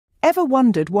Ever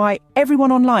wondered why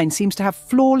everyone online seems to have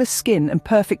flawless skin and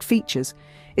perfect features?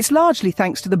 It's largely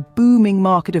thanks to the booming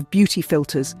market of beauty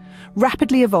filters,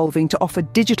 rapidly evolving to offer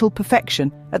digital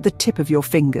perfection at the tip of your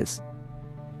fingers.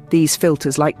 These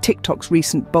filters, like TikTok's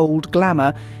recent bold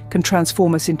glamour, can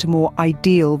transform us into more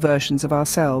ideal versions of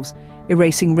ourselves,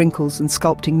 erasing wrinkles and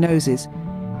sculpting noses.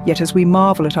 Yet as we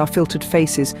marvel at our filtered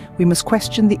faces, we must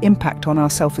question the impact on our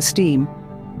self-esteem.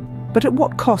 But at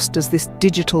what cost does this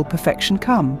digital perfection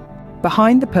come?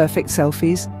 Behind the perfect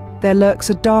selfies, there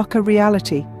lurks a darker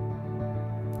reality.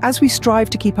 As we strive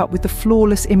to keep up with the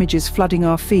flawless images flooding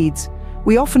our feeds,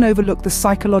 we often overlook the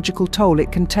psychological toll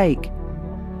it can take.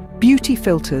 Beauty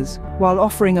filters, while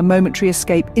offering a momentary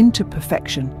escape into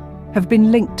perfection, have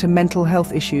been linked to mental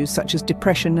health issues such as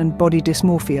depression and body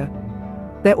dysmorphia.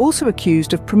 They're also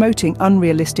accused of promoting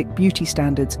unrealistic beauty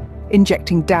standards,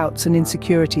 injecting doubts and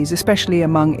insecurities, especially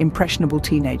among impressionable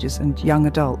teenagers and young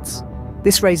adults.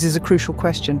 This raises a crucial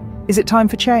question. Is it time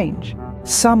for change?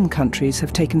 Some countries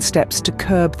have taken steps to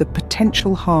curb the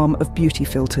potential harm of beauty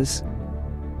filters.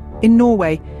 In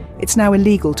Norway, it's now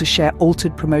illegal to share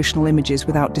altered promotional images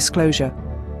without disclosure,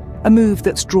 a move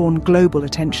that's drawn global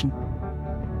attention.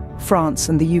 France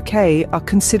and the UK are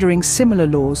considering similar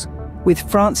laws, with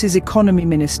France's Economy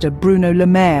Minister Bruno Le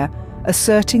Maire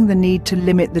asserting the need to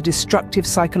limit the destructive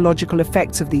psychological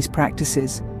effects of these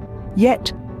practices.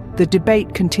 Yet, the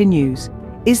debate continues.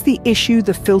 Is the issue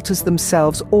the filters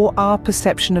themselves or our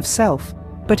perception of self?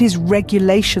 But is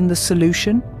regulation the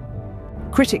solution?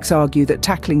 Critics argue that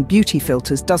tackling beauty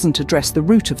filters doesn't address the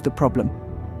root of the problem.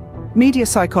 Media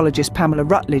psychologist Pamela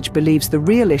Rutledge believes the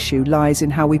real issue lies in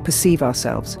how we perceive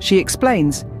ourselves. She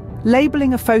explains,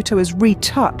 labeling a photo as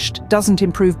retouched doesn't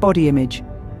improve body image.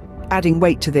 Adding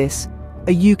weight to this,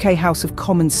 a UK House of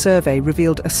Commons survey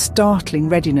revealed a startling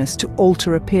readiness to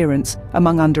alter appearance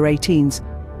among under-18s,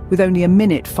 with only a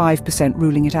minute 5%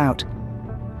 ruling it out.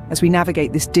 As we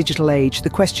navigate this digital age, the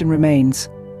question remains,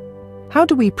 how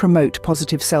do we promote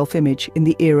positive self-image in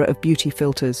the era of beauty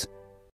filters?